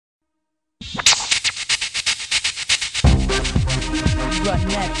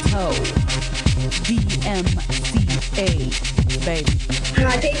renetto, dmca, baby.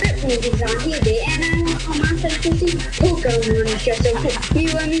 My favorite movies on TV, and I want all my friends to see. Who goes on the show so quick? You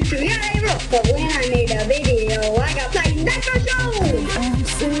and me too, yeah, they roll. But when I made a video, I got played. That's for show.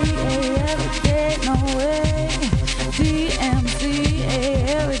 DMCA every day, no way. DMCA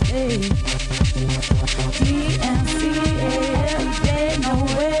every day. DMCA every day, no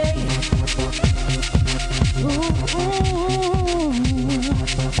way. Ooh, ooh.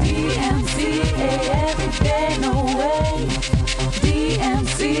 DMCA every day, no way.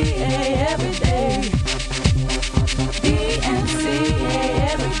 DMCA every day. DMCA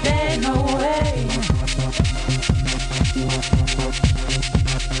every day, no way.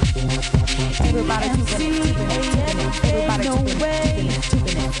 Everybody tubing it, everybody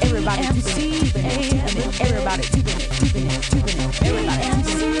tubing it, everybody tubing it, everybody tubing it, tubing it, tubing it, everybody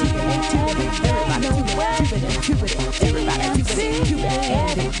tubing it, everybody tubing it, tubing it, everybody tubing it, tubing it,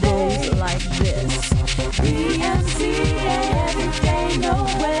 and it goes like this. DMCA every day, no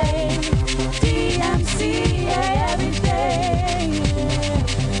way. DMCA every day.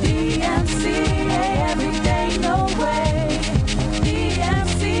 DMCA every day, no way.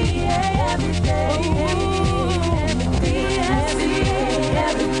 DMCA every day. DMCA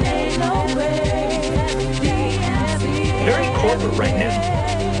every day, no way. Very corporate right now.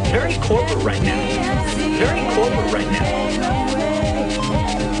 Very corporate right now. Very corporate right now.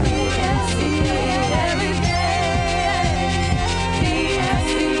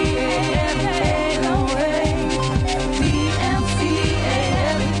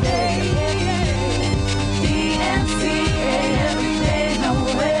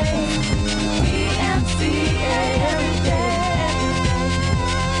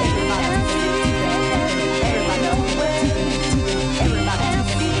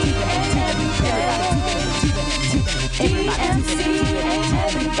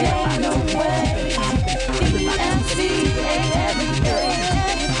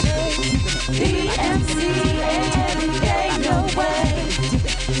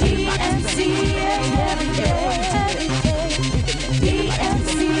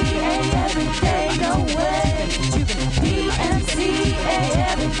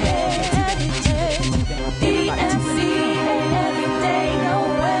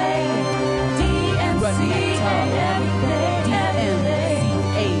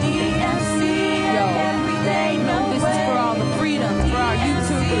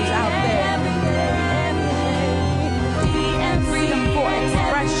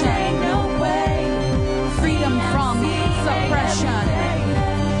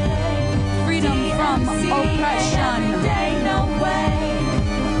 Oppression. No way.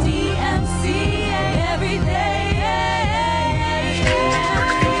 DMCA every day.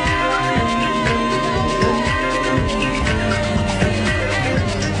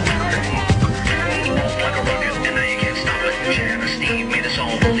 Like a rocket, and now you can't stop it. Sharon or Steve made us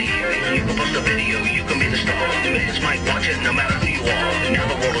all believe. You can post a video, you can be the star. Millions might watch it, no matter who you are. Now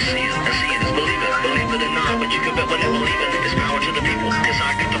the world will see it, and see it is believe it. Believe it or not, but you can bet when they believe it. It's power to the people, cause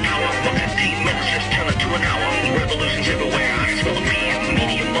I got the power. 15 minutes, just turn it to an hour. Revolutions everywhere, I can spell the PM.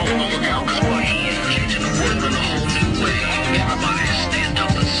 Medium mobile, look out, cause we're here. Changing the world in a whole new way. Everybody stand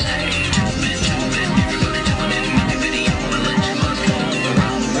up and say, tube it, everybody doing it. Make a video and let your mind go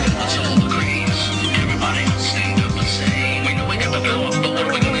around the world, let's all agree. Everybody stand up and say, we know we got the power, but what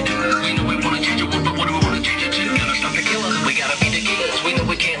are we gonna do? We know we wanna change the world, but what do we wanna change it to? Gotta stop the killer, we gotta be the killers. We know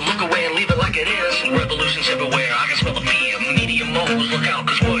we can't look away and leave it like it is. Revolutions everywhere, I can spell the PM. Medium mobiles, look out,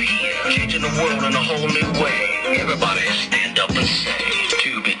 cause we're here. Changing the world in a whole new way. Everybody stand up and say,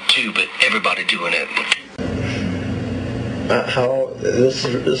 tube it, everybody doing it. This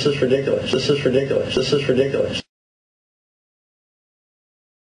is ridiculous. This is ridiculous. This is ridiculous.